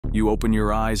You open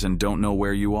your eyes and don't know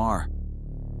where you are.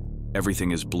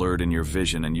 Everything is blurred in your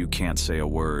vision and you can't say a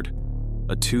word.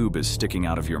 A tube is sticking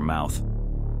out of your mouth.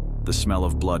 The smell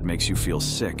of blood makes you feel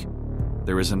sick.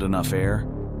 There isn't enough air,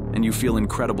 and you feel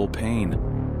incredible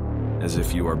pain, as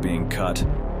if you are being cut.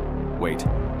 Wait,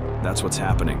 that's what's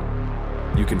happening.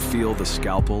 You can feel the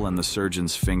scalpel and the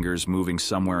surgeon's fingers moving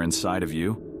somewhere inside of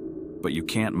you, but you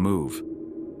can't move.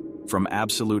 From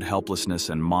absolute helplessness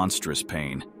and monstrous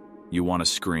pain, you want to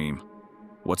scream.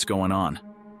 What's going on?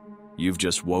 You've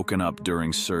just woken up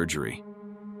during surgery.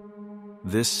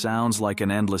 This sounds like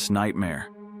an endless nightmare.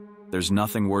 There's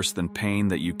nothing worse than pain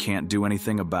that you can't do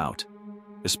anything about,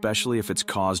 especially if it's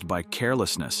caused by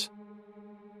carelessness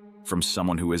from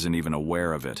someone who isn't even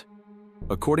aware of it.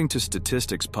 According to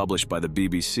statistics published by the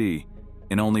BBC,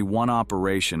 in only one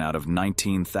operation out of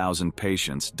 19,000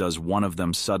 patients does one of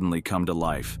them suddenly come to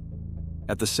life.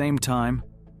 At the same time,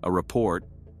 a report,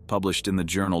 published in the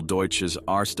journal Deutsches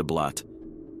Arzteblatt,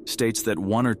 states that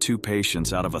 1 or 2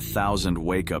 patients out of 1,000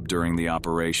 wake up during the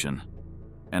operation.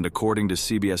 And according to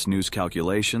CBS News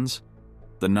calculations,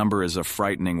 the number is a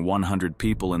frightening 100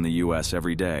 people in the US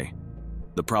every day.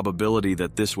 The probability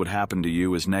that this would happen to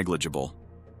you is negligible.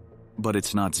 But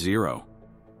it's not zero.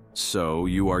 So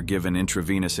you are given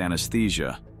intravenous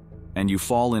anesthesia, and you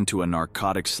fall into a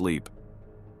narcotic sleep.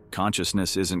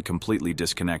 Consciousness isn't completely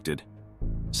disconnected.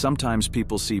 Sometimes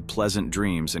people see pleasant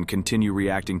dreams and continue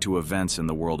reacting to events in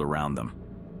the world around them,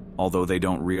 although they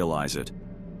don't realize it.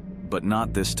 But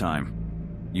not this time.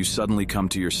 You suddenly come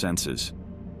to your senses.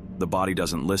 The body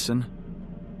doesn't listen.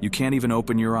 You can't even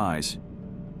open your eyes.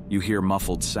 You hear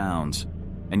muffled sounds,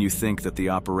 and you think that the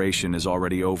operation is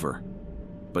already over.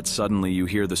 But suddenly you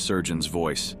hear the surgeon's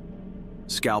voice.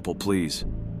 "Scalpel, please."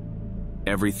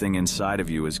 Everything inside of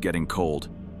you is getting cold.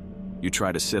 You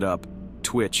try to sit up,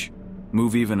 twitch,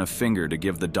 move even a finger to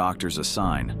give the doctors a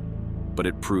sign, but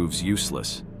it proves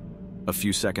useless. A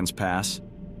few seconds pass,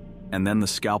 and then the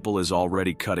scalpel is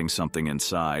already cutting something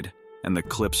inside, and the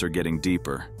clips are getting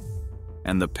deeper.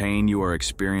 And the pain you are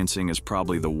experiencing is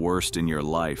probably the worst in your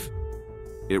life.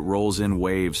 It rolls in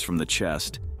waves from the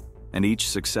chest, and each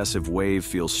successive wave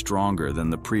feels stronger than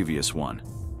the previous one.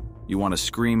 You want to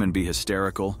scream and be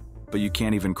hysterical, but you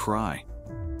can't even cry.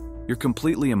 You're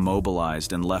completely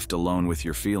immobilized and left alone with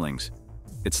your feelings.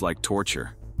 It's like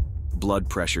torture. Blood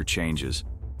pressure changes,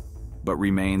 but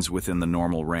remains within the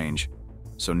normal range,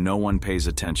 so no one pays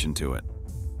attention to it.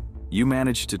 You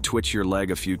manage to twitch your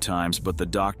leg a few times, but the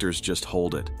doctors just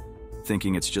hold it,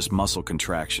 thinking it's just muscle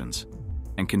contractions,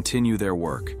 and continue their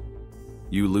work.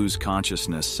 You lose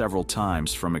consciousness several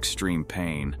times from extreme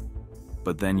pain,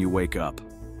 but then you wake up,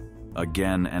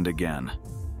 again and again.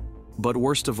 But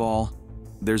worst of all,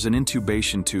 there's an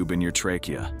intubation tube in your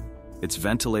trachea. It's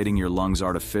ventilating your lungs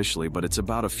artificially, but it's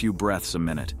about a few breaths a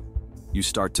minute. You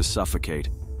start to suffocate.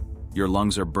 Your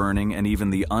lungs are burning, and even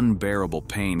the unbearable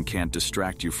pain can't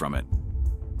distract you from it.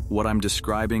 What I'm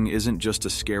describing isn't just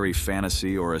a scary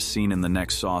fantasy or a scene in the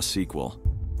next Saw sequel.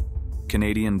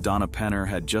 Canadian Donna Penner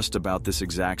had just about this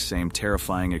exact same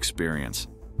terrifying experience.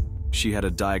 She had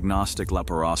a diagnostic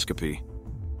laparoscopy,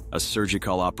 a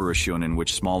surgical operation in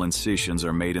which small incisions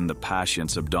are made in the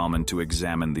patient's abdomen to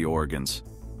examine the organs.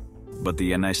 But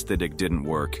the anesthetic didn't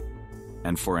work,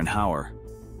 and for an hour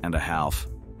and a half,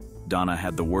 Donna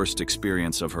had the worst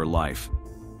experience of her life.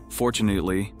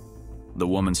 Fortunately, the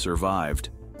woman survived,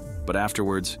 but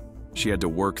afterwards, she had to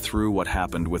work through what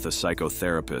happened with a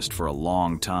psychotherapist for a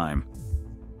long time.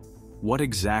 What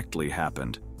exactly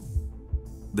happened?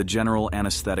 The general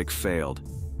anesthetic failed.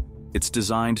 It's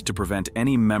designed to prevent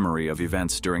any memory of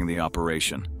events during the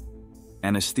operation.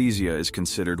 Anesthesia is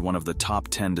considered one of the top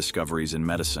 10 discoveries in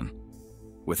medicine.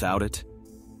 Without it,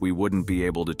 we wouldn't be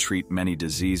able to treat many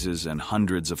diseases, and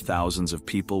hundreds of thousands of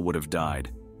people would have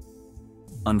died.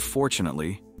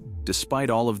 Unfortunately, despite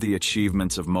all of the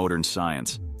achievements of modern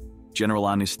science, general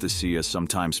anesthesia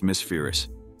sometimes misfires.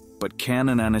 But can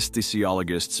an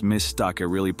anesthesiologist's mistake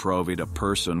really provide a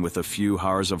person with a few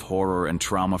hours of horror and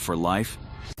trauma for life?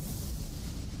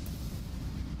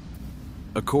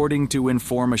 According to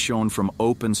information from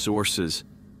open sources,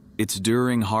 it's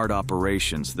during heart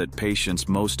operations that patients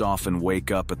most often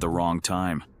wake up at the wrong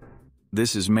time.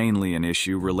 This is mainly an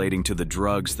issue relating to the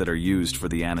drugs that are used for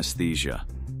the anesthesia.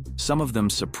 Some of them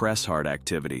suppress heart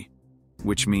activity,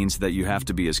 which means that you have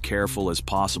to be as careful as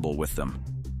possible with them.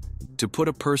 To put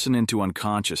a person into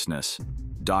unconsciousness,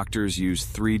 doctors use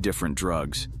 3 different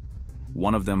drugs.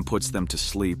 One of them puts them to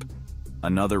sleep,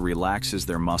 another relaxes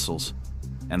their muscles,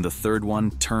 and the third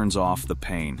one turns off the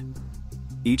pain.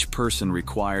 Each person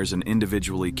requires an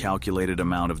individually calculated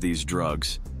amount of these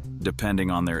drugs, depending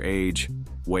on their age,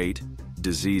 weight,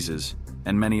 diseases,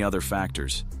 and many other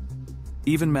factors.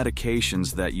 Even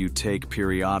medications that you take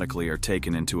periodically are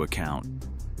taken into account.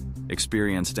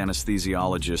 Experienced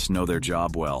anesthesiologists know their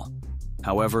job well.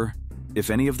 However, if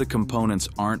any of the components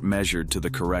aren't measured to the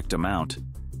correct amount,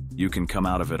 you can come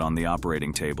out of it on the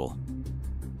operating table.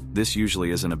 This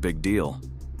usually isn't a big deal.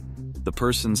 The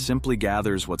person simply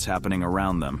gathers what's happening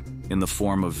around them in the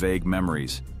form of vague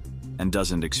memories and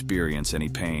doesn't experience any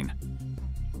pain.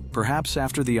 Perhaps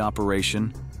after the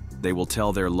operation, they will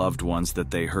tell their loved ones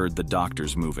that they heard the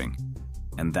doctors moving,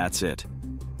 and that's it.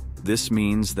 This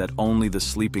means that only the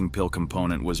sleeping pill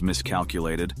component was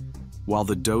miscalculated, while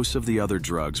the dose of the other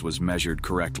drugs was measured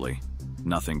correctly.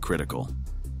 Nothing critical.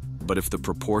 But if the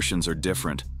proportions are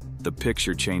different, the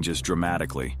picture changes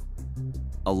dramatically.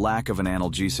 A lack of an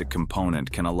analgesic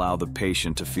component can allow the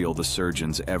patient to feel the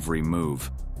surgeon's every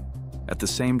move. At the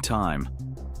same time,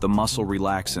 the muscle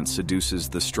relaxant seduces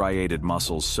the striated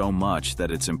muscles so much that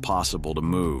it's impossible to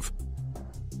move.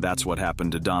 That's what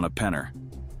happened to Donna Penner,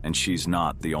 and she's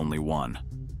not the only one.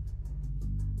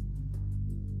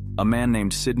 A man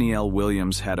named Sidney L.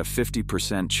 Williams had a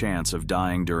 50% chance of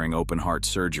dying during open-heart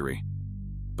surgery.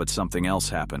 But something else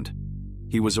happened.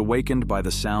 He was awakened by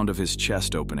the sound of his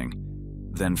chest opening,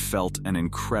 then felt an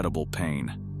incredible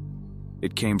pain.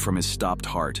 It came from his stopped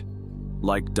heart.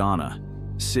 Like Donna,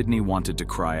 Sidney wanted to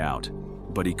cry out,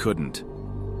 but he couldn't.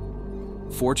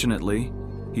 Fortunately,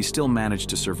 he still managed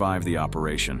to survive the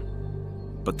operation.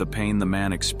 But the pain the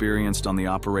man experienced on the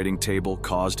operating table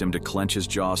caused him to clench his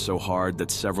jaw so hard that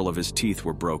several of his teeth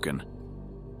were broken.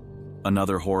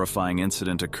 Another horrifying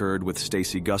incident occurred with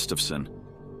Stacy Gustafson,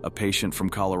 a patient from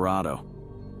Colorado.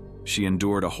 She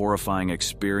endured a horrifying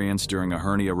experience during a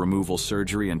hernia removal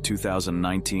surgery in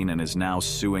 2019 and is now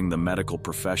suing the medical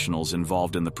professionals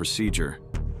involved in the procedure.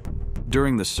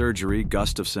 During the surgery,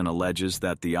 Gustafson alleges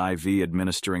that the IV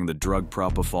administering the drug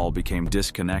propofol became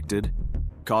disconnected,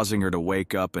 causing her to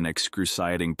wake up in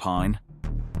excruciating pain,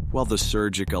 while the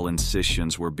surgical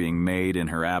incisions were being made in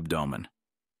her abdomen.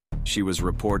 She was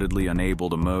reportedly unable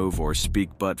to move or speak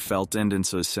but felt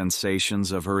intense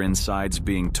sensations of her insides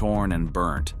being torn and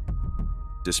burnt.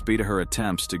 Despite her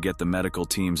attempts to get the medical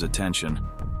team's attention,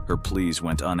 her pleas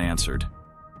went unanswered.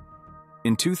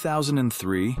 In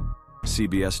 2003,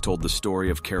 CBS told the story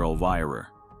of Carol Weirer.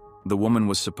 The woman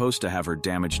was supposed to have her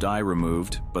damaged eye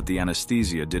removed, but the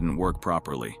anesthesia didn't work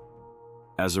properly.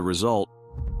 As a result,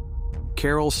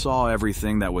 Carol saw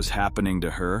everything that was happening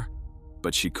to her,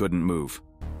 but she couldn't move.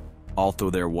 Although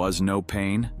there was no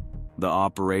pain, the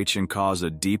operation caused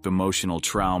a deep emotional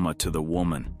trauma to the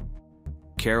woman.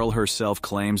 Carol herself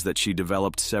claims that she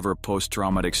developed severe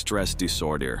post-traumatic stress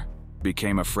disorder,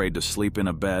 became afraid to sleep in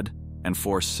a bed, and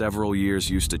for several years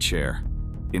used a chair.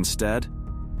 Instead,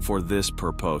 for this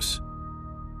purpose.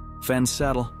 Fen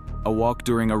Settle, a walk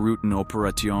during a routine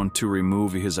operation to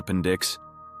remove his appendix.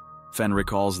 Fen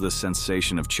recalls the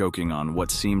sensation of choking on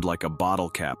what seemed like a bottle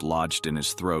cap lodged in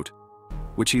his throat,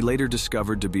 which he later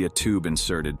discovered to be a tube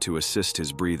inserted to assist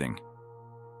his breathing.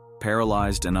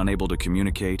 Paralyzed and unable to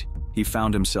communicate, he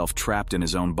found himself trapped in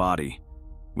his own body,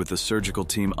 with the surgical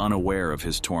team unaware of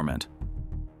his torment.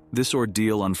 This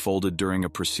ordeal unfolded during a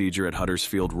procedure at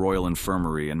Huddersfield Royal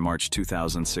Infirmary in March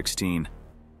 2016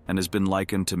 and has been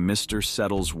likened to Mr.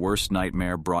 Settle's worst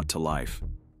nightmare brought to life.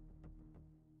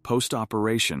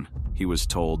 Post-operation, he was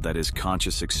told that his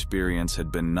conscious experience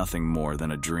had been nothing more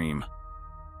than a dream.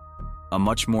 A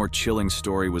much more chilling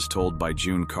story was told by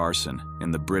June Carson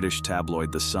in the British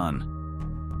tabloid The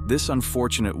Sun. This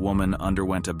unfortunate woman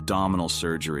underwent abdominal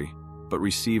surgery, but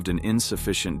received an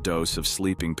insufficient dose of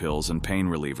sleeping pills and pain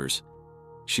relievers.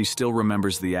 She still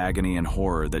remembers the agony and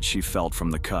horror that she felt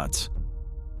from the cuts.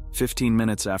 15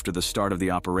 minutes after the start of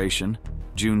the operation,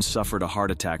 June suffered a heart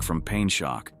attack from pain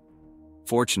shock.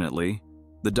 Fortunately,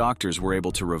 the doctors were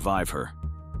able to revive her.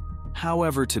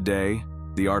 However, today,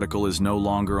 the article is no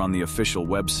longer on the official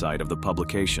website of the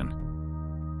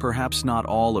publication. Perhaps not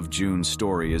all of June's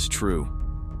story is true.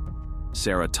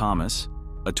 Sarah Thomas,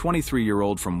 a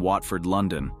 23-year-old from Watford,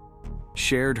 London,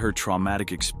 shared her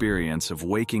traumatic experience of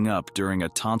waking up during a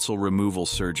tonsil removal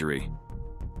surgery.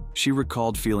 She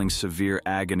recalled feeling severe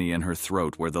agony in her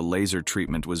throat where the laser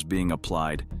treatment was being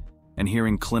applied and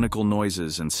hearing clinical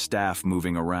noises and staff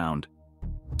moving around.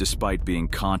 Despite being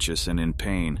conscious and in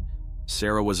pain,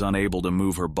 Sarah was unable to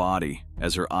move her body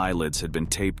as her eyelids had been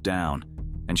taped down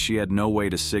and she had no way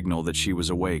to signal that she was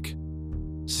awake.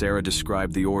 Sarah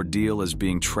described the ordeal as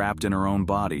being trapped in her own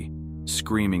body,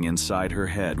 screaming inside her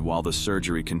head while the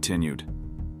surgery continued.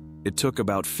 It took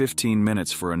about 15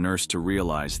 minutes for a nurse to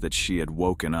realize that she had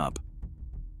woken up.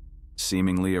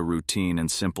 Seemingly a routine and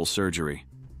simple surgery.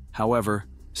 However,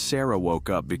 Sarah woke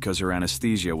up because her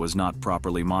anesthesia was not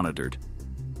properly monitored.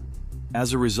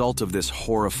 As a result of this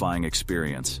horrifying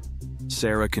experience,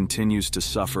 Sarah continues to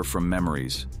suffer from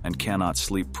memories and cannot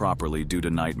sleep properly due to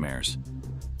nightmares.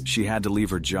 She had to leave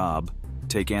her job,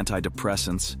 take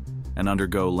antidepressants, and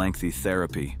undergo lengthy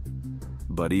therapy,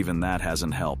 but even that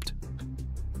hasn't helped.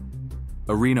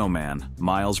 A Reno man,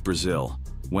 Miles, Brazil,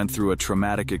 went through a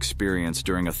traumatic experience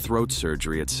during a throat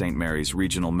surgery at St. Mary's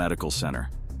Regional Medical Center.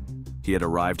 He had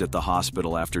arrived at the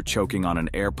hospital after choking on an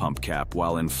air pump cap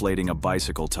while inflating a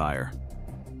bicycle tire.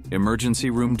 Emergency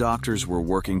room doctors were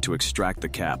working to extract the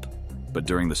cap, but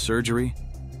during the surgery,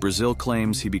 Brazil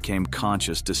claims he became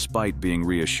conscious despite being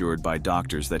reassured by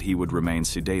doctors that he would remain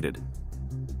sedated.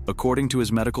 According to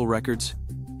his medical records,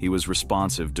 he was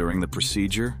responsive during the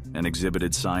procedure and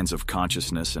exhibited signs of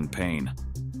consciousness and pain.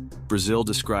 Brazil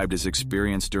described his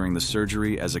experience during the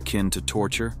surgery as akin to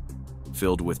torture,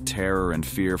 filled with terror and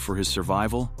fear for his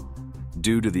survival,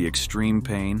 due to the extreme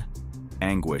pain,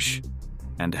 anguish,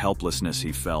 and helplessness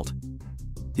he felt.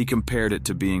 He compared it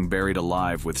to being buried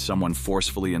alive with someone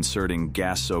forcefully inserting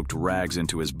gas-soaked rags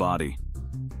into his body.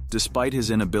 Despite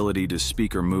his inability to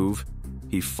speak or move,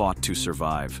 he fought to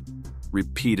survive,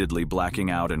 repeatedly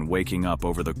blacking out and waking up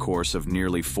over the course of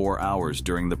nearly 4 hours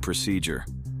during the procedure.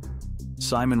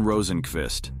 Simon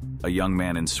Rosenqvist, a young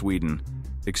man in Sweden,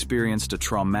 experienced a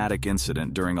traumatic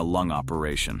incident during a lung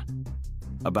operation.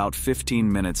 About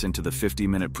 15 minutes into the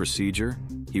 50-minute procedure,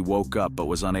 he woke up but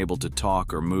was unable to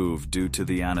talk or move due to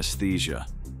the anesthesia.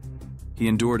 He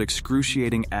endured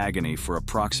excruciating agony for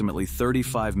approximately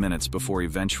 35 minutes before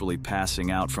eventually passing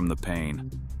out from the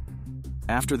pain.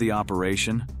 After the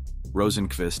operation,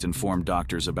 Rosenqvist informed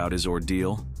doctors about his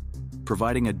ordeal,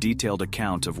 providing a detailed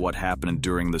account of what happened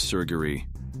during the surgery.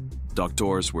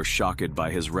 Doctors were shocked by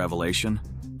his revelation.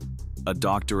 A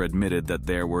doctor admitted that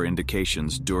there were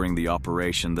indications during the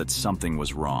operation that something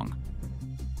was wrong.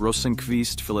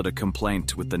 Rosenqvist filed a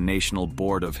complaint with the National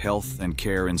Board of Health and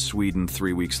Care in Sweden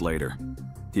 3 weeks later.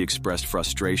 He expressed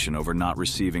frustration over not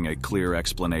receiving a clear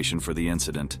explanation for the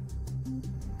incident.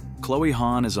 Chloe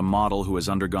Hahn is a model who has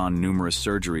undergone numerous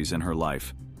surgeries in her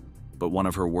life, but one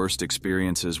of her worst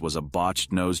experiences was a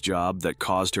botched nose job that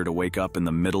caused her to wake up in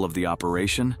the middle of the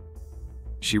operation.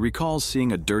 She recalls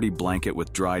seeing a dirty blanket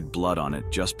with dried blood on it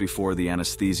just before the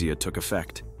anesthesia took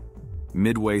effect.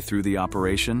 Midway through the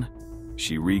operation,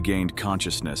 she regained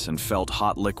consciousness and felt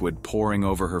hot liquid pouring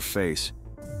over her face,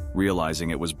 realizing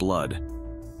it was blood.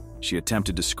 She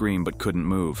attempted to scream but couldn't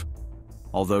move.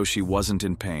 Although she wasn't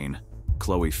in pain,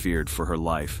 Chloe feared for her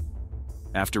life.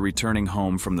 After returning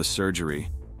home from the surgery,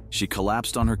 she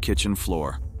collapsed on her kitchen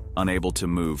floor, unable to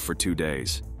move for 2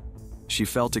 days. She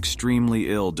felt extremely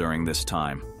ill during this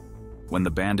time. When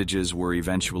the bandages were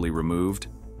eventually removed,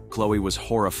 Chloe was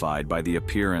horrified by the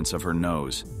appearance of her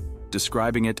nose,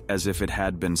 describing it as if it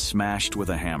had been smashed with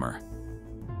a hammer.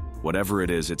 Whatever it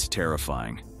is, it's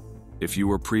terrifying. If you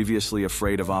were previously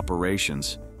afraid of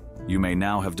operations, you may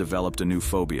now have developed a new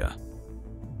phobia.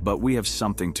 But we have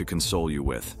something to console you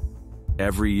with.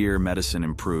 Every year medicine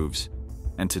improves,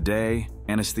 and today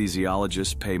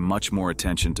anesthesiologists pay much more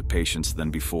attention to patients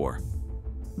than before.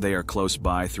 They are close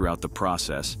by throughout the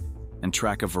process and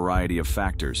track a variety of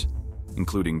factors,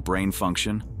 including brain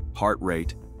function, heart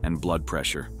rate, and blood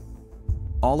pressure.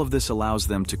 All of this allows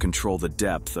them to control the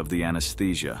depth of the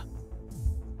anesthesia.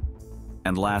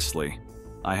 And lastly,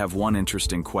 I have one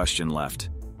interesting question left.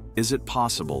 Is it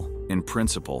possible, in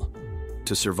principle,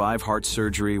 to survive heart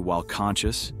surgery while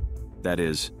conscious, that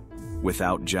is,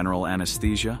 without general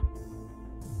anesthesia?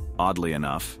 Oddly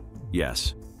enough,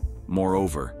 yes.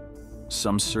 Moreover,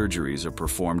 some surgeries are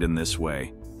performed in this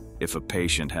way if a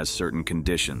patient has certain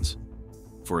conditions,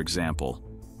 for example,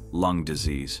 lung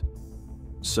disease.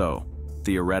 So,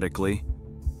 theoretically,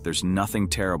 there's nothing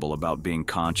terrible about being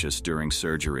conscious during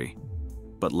surgery,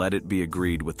 but let it be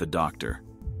agreed with the doctor.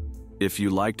 If you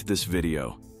liked this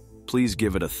video, please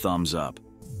give it a thumbs up.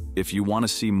 If you want to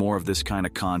see more of this kind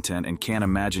of content and can't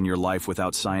imagine your life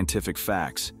without scientific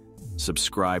facts,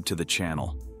 subscribe to the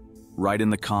channel. Write in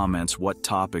the comments what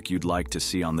topic you'd like to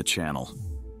see on the channel.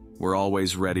 We're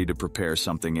always ready to prepare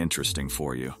something interesting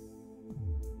for you.